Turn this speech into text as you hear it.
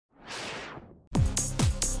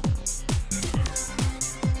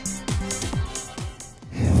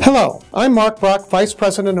Hello, I'm Mark Brock, Vice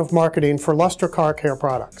President of Marketing for Lustra Car Care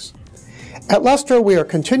Products. At Lustra, we are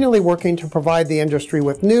continually working to provide the industry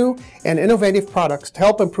with new and innovative products to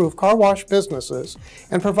help improve car wash businesses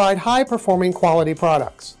and provide high-performing quality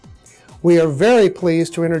products. We are very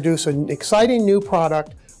pleased to introduce an exciting new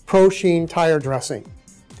product, ProSheen Tire Dressing.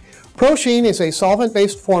 ProSheen is a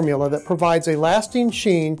solvent-based formula that provides a lasting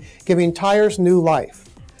sheen, giving tires new life.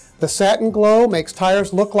 The satin glow makes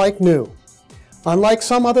tires look like new. Unlike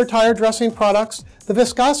some other tire dressing products, the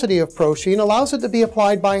viscosity of ProSheen allows it to be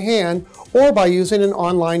applied by hand or by using an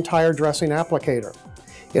online tire dressing applicator.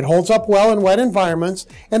 It holds up well in wet environments,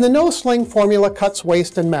 and the no-sling formula cuts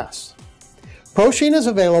waste and mess. ProSheen is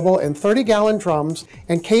available in 30-gallon drums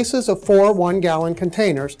and cases of 4 1-gallon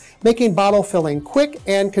containers, making bottle filling quick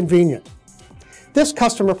and convenient. This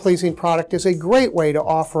customer-pleasing product is a great way to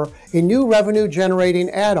offer a new revenue-generating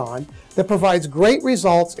add-on that provides great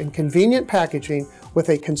results in convenient packaging with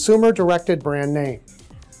a consumer-directed brand name.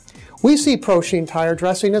 We see ProSheen Tire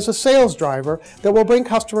Dressing as a sales driver that will bring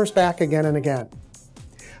customers back again and again.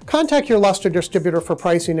 Contact your Lustra distributor for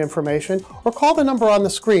pricing information or call the number on the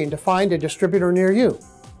screen to find a distributor near you.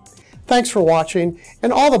 Thanks for watching,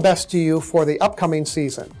 and all the best to you for the upcoming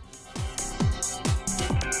season.